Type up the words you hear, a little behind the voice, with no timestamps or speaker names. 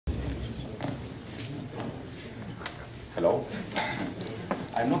Hello.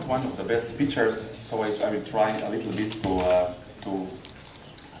 I'm not one of the best speakers, so I will try a little bit to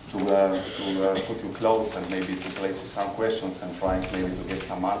put you close and maybe to place you some questions and try maybe to get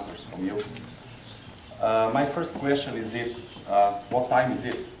some answers from you. My first question is what time is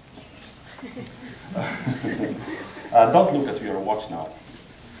it? Don't look at your watch now.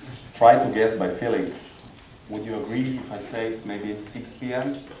 Try to guess by feeling. Would you agree if I say it's maybe 6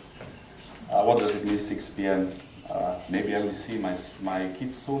 p.m.? What does it mean 6 p.m.? Maybe I will see my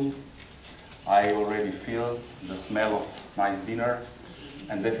kids soon. I already feel the smell of nice dinner,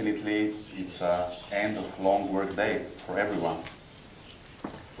 and definitely it's end of long work day for everyone.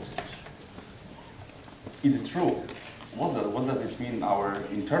 Is it true? What does it mean, our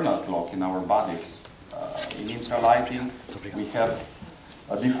internal clock in our body? In intra-lighting, we have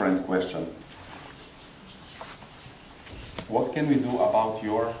a different question. What can we do about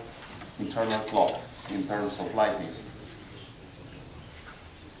your internal clock in terms of lighting?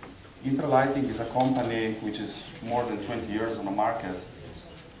 Intra-lighting is a company which is more than 20 years on the market,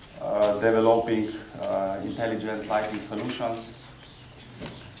 developing intelligent lighting solutions,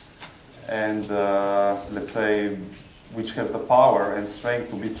 and let's say, which has the power and strength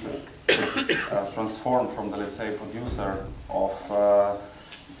to be transformed from the, let's say, producer of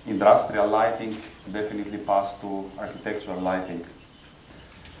industrial lighting, definitely pass to architectural lighting.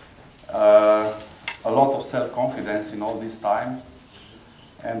 A lot of self-confidence in all this time,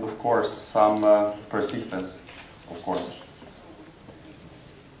 and of course some persistence, of course.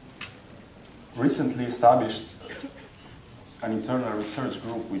 Recently established an internal research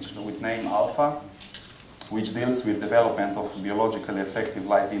group with name Alpha, which deals with development of biologically effective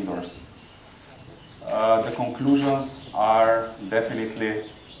light indoors. The conclusions are definitely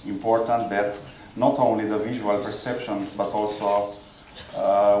important, that not only the visual perception, but also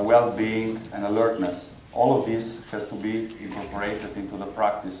well-being and alertness. All of this has to be incorporated into the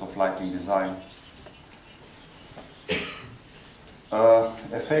practice of lighting design.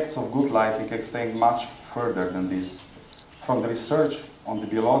 Effects of good lighting extend much further than this. From the research on the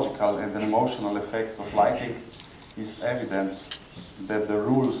biological and the emotional effects of lighting, it's evident that the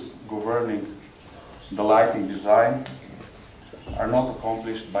rules governing the lighting design are not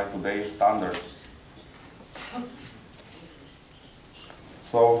accomplished by today's standards.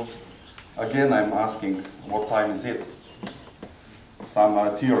 So, again, I'm asking, what time is it?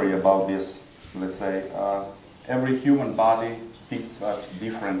 Some theory about this. Let's say, every human body ticks at a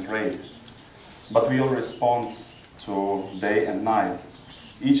different rate, but we all respond to day and night.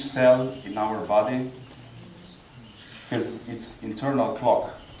 Each cell in our body has its internal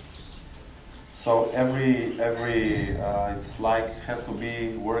clock. So it's like has to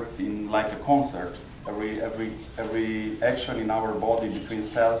be worked in like a concert. Every action in our body between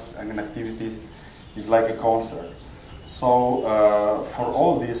cells and activities is like a concert. So for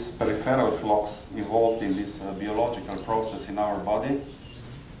all these peripheral clocks involved in this biological process in our body,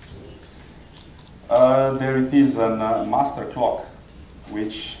 there it is a master clock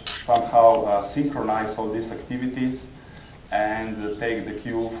which somehow synchronize all these activities and take the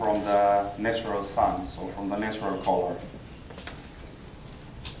cue from the natural sun, so from the natural color.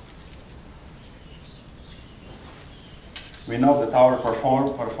 We know that our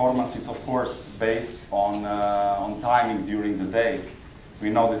performance is, of course, based on timing during the day. We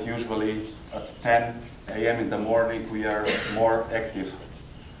know that usually at 10 a.m. in the morning we are more active,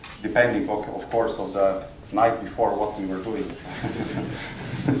 depending, of course, on the night before what we were doing.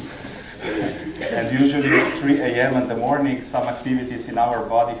 And usually at 3 a.m. in the morning, some activities in our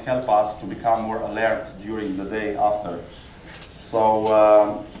body help us to become more alert during the day after. So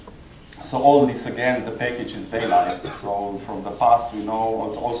all this, again, the package is daylight. So from the past, we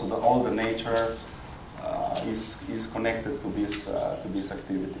know also all the nature is connected to these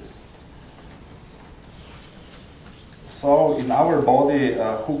activities. So in our body,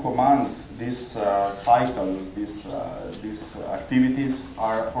 who commands these cycles, these activities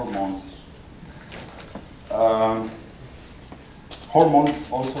are hormones.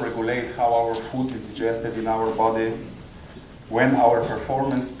 Hormones also regulate how our food is digested in our body, when our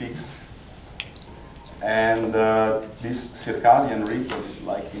performance peaks, and these circadian rhythms,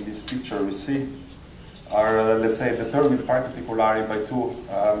 like in this picture we see, are, let's say, determined particularly by two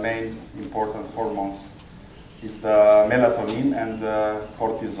main important hormones. It's the melatonin and the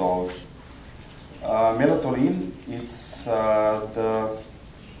cortisol. Melatonin, it's a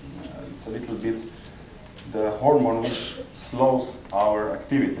little bit the hormone which slows our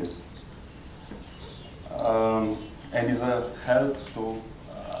activities, and is a help to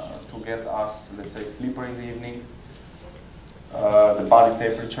get us, let's say, sleeper in the evening, The body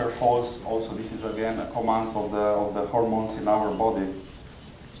temperature falls. Also, this is again a command of the hormones in our body.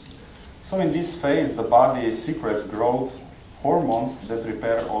 So in this phase, the body secretes growth hormones that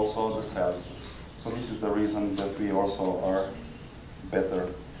repair also the cells. So this is the reason that we also are better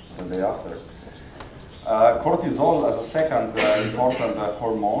the day after. Cortisol as a second important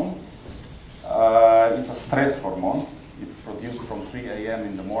hormone. It's a stress hormone. It's produced from 3 a.m.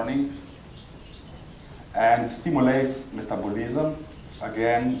 in the morning and stimulates metabolism,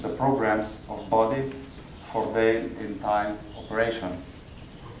 again, the programs of body for day in time operation.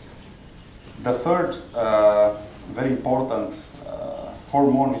 The third very important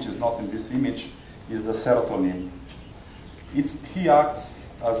hormone, which is not in this image, is the serotonin. He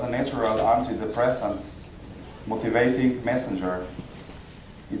acts as a natural antidepressant, motivating messenger.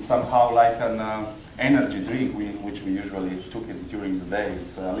 It's somehow like an energy drink, which we usually took it during the day.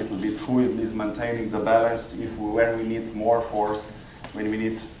 It's a little bit who is maintaining the balance. When we need more force, when we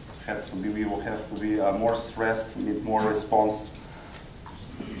will have to be more stressed, we need more response.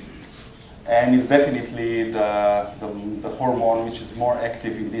 And it's definitely the hormone which is more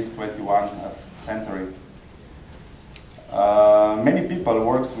active in this 21st century. Many people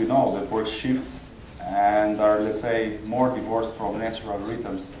we know that work shifts and are, let's say, more divorced from natural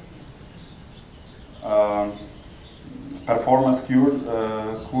rhythms. Performance curve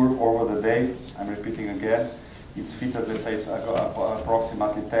over the day, I'm repeating again, it's fitted, let's say,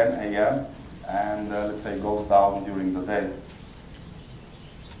 approximately 10 a.m. and let's say goes down during the day.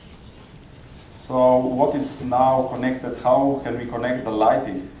 So what is now connected? How can we connect the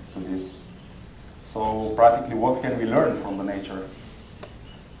lighting to this? So practically, what can we learn from the nature?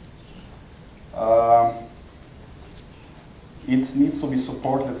 It needs to be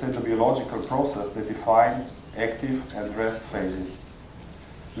support, let's say, the biological process that define active and rest phases.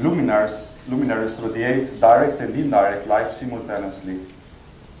 Luminaries radiate direct and indirect light simultaneously.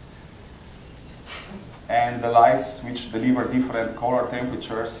 And the lights which deliver different color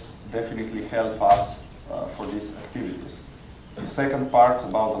temperatures definitely help us for these activities. The second part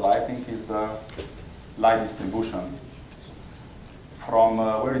about the lighting is the light distribution. From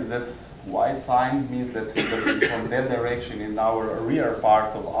where is that white sign means that from that direction in our rear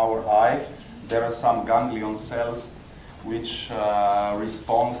part of our eye, there are some ganglion cells which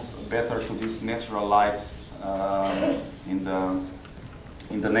responds better to this natural light in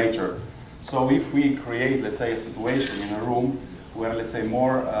the nature. So if we create, let's say, a situation in a room where, let's say,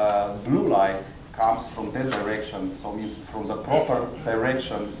 more blue light comes from that direction, so means from the proper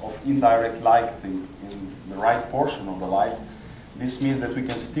direction of indirect lighting in the right portion of the light, this means that we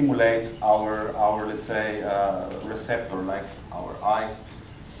can stimulate our let's say, receptor, like our eye,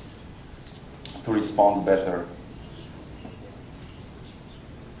 to respond better.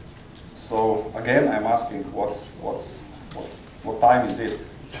 So again, I'm asking, what time is it?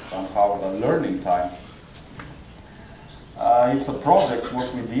 It's somehow a learning time. It's a project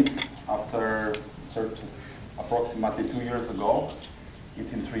what we did after approximately 2 years ago.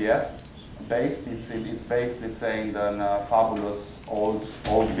 It's in Trieste. It's based, let's say, in the fabulous old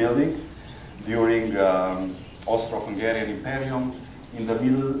building during Austro-Hungarian Imperium. In the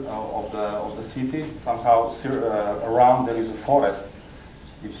middle of the city, somehow around there is a forest.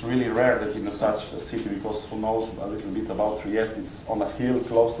 It's really rare that in such a city, because who knows a little bit about Trieste, it's on a hill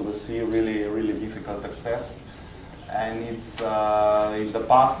close to the sea, really difficult access. And it's in the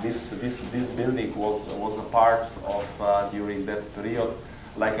past, this building was a part of during that period,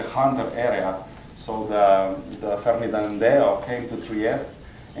 like a hunter area. So the Ferdinandeo came to Trieste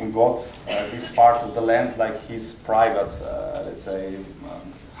and got this part of the land like his private, let's say,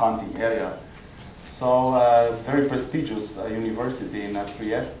 hunting area. So very prestigious university in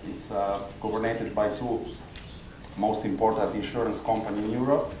Trieste. It's governed by two most important insurance companies in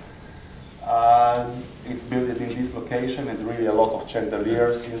Europe. It's built in this location and really a lot of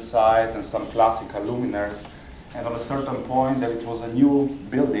chandeliers inside and some classical luminaires. And on a certain point, there it was a new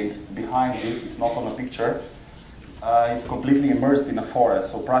building behind this. It's not on a picture. It's completely immersed in a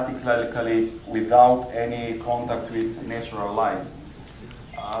forest, so practically without any contact with natural light.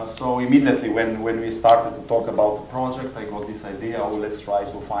 So immediately when we started to talk about the project, I got this idea, oh, let's try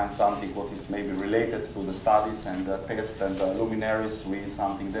to find something what is maybe related to the studies and the text and the luminaries we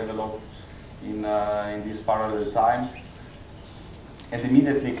something developed in this parallel time. And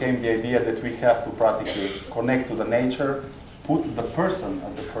immediately came the idea that we have to practically connect to the nature, put the person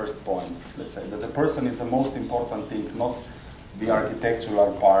at the first point, let's say, that the person is the most important thing, not the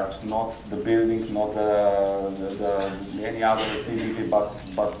architectural part, not the building, not any other activity, but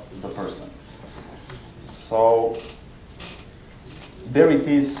the person. So there it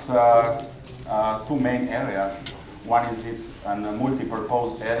is, two main areas. One is a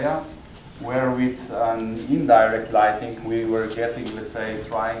multi-purpose area where with an indirect lighting we were getting, let's say,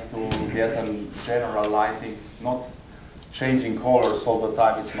 trying to get a general lighting, not changing colors all the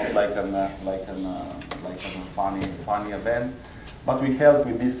time. It's not like a funny event. But we helped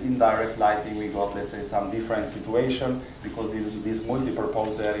with this indirect lighting. We got, let's say, some different situation because this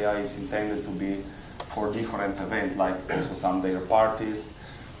multi-purpose area is intended to be for different events, like also some their parties,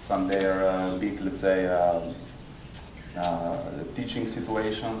 some their big, let's say, teaching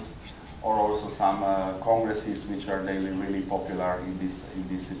situations, or also some congresses which are really popular in this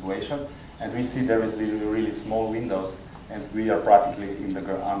situation. And we see there is really small windows, and we are practically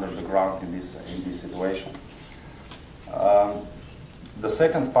under the ground in this situation. The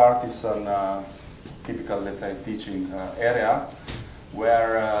second part is a typical, let's say, teaching area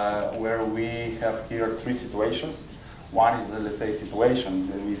where we have here three situations. One is the, let's say, situation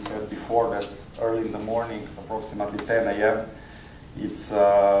that we said before, that early in the morning, approximately 10 a.m. It's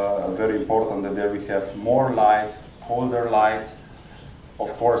very important that there we have more light, colder light.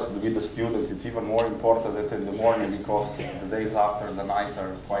 Of course, with the students, it's even more important that in the morning, because the days after, the nights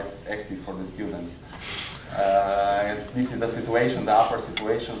are quite active for the students. And this is the situation, the upper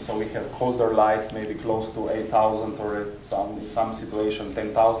situation, so we have colder light, maybe close to 8,000 or in some situation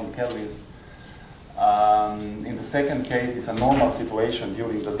 10,000 kelvins. In the second case, it's a normal situation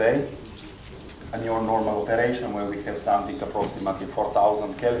during the day, a normal operation where we have something approximately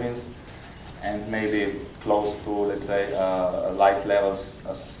 4,000 kelvins and maybe close to, let's say, light levels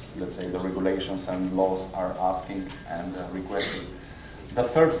as, let's say, the regulations and laws are asking and requesting. The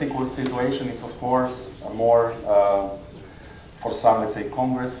third situation is, of course, more for some, let's say,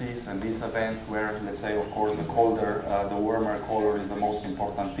 congresses and these events where, let's say, of course, the colder, the warmer color is the most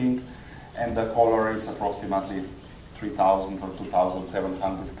important thing, and the color is approximately 3,000 or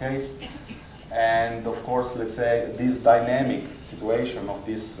 2,700 Ks. And of course, let's say, this dynamic situation of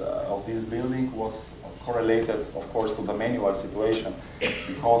this building was correlated, of course, to the manual situation,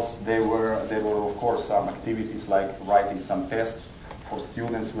 because there were of course some activities like writing some tests for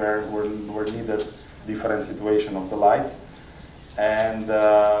students where were needed different situation of the light. And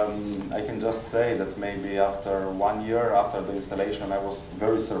I can just say that maybe after 1 year after the installation, I was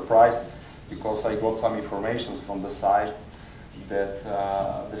very surprised because I got some information from the site that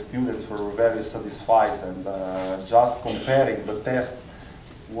the students were very satisfied, and just comparing the tests,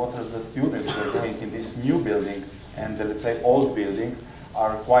 what the students were doing in this new building and the, let's say, old building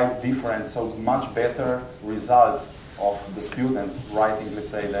are quite different, so much better results of the students writing, let's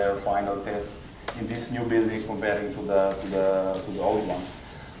say, their final tests in this new building comparing to the old one.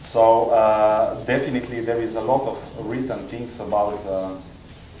 So definitely there is a lot of written things about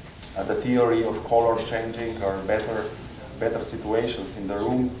the theory of color changing or better situations in the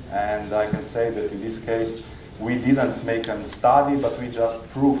room, and I can say that in this case we didn't make a study, but we just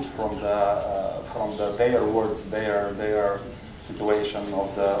proved from their words, their situation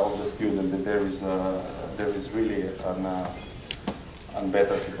of the student, that there is really a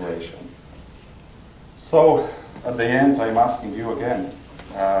better situation. So at the end, I'm asking you again,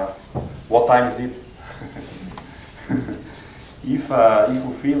 what time is it? If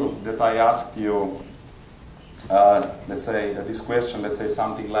you feel that I asked you, let's say, this question, let's say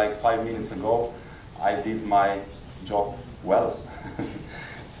something like 5 minutes ago, I did my job well.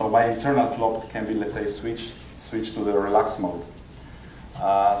 So my internal clock can be, let's say, switched to the relax mode.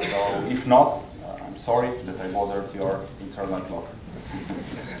 So if not, I'm sorry that I bothered your internal clock.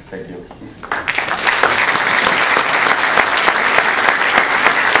 Thank you.